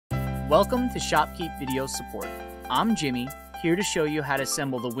Welcome to ShopKeep Video Support. I'm Jimmy, here to show you how to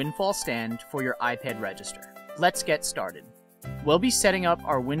assemble the Windfall stand for your iPad register. Let's get started. We'll be setting up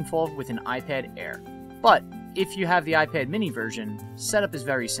our Windfall with an iPad Air, but if you have the iPad mini version, setup is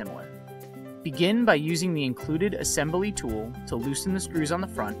very similar. Begin by using the included assembly tool to loosen the screws on the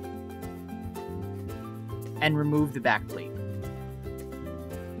front and remove the back plate.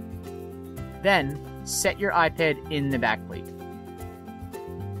 Then, set your iPad in the back plate.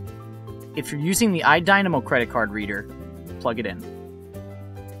 If you're using the iDynamo credit card reader, plug it in.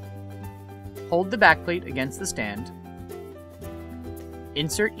 Hold the backplate against the stand,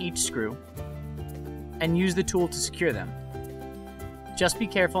 insert each screw, and use the tool to secure them. Just be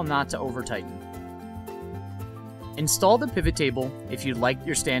careful not to over-tighten. Install the pivot table if you'd like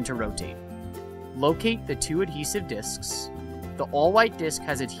your stand to rotate. Locate the two adhesive discs. The all-white disc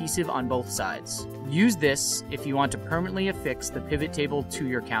has adhesive on both sides. Use this if you want to permanently affix the pivot table to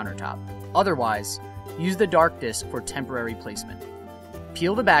your countertop. Otherwise, use the dark disc for temporary placement.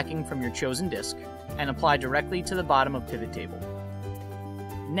 Peel the backing from your chosen disc and apply directly to the bottom of pivot table.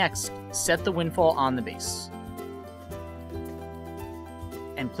 Next, set the Windfall on the base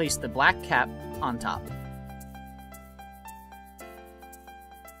and place the black cap on top.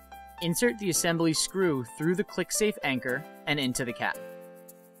 Insert the assembly screw through the ClickSafe anchor and into the cap.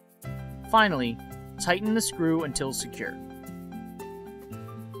 Finally, tighten the screw until secure.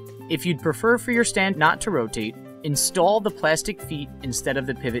 If you'd prefer for your stand not to rotate, install the plastic feet instead of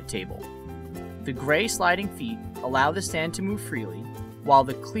the pivot table. The gray sliding feet allow the stand to move freely, while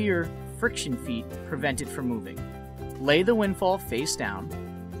the clear friction feet prevent it from moving. Lay the Windfall face down,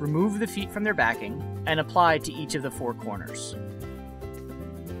 remove the feet from their backing, and apply to each of the four corners.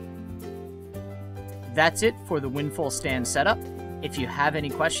 That's it for the Windfall stand setup. If you have any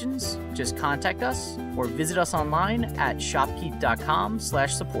questions, just contact us or visit us online at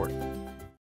shopkeep.com/support.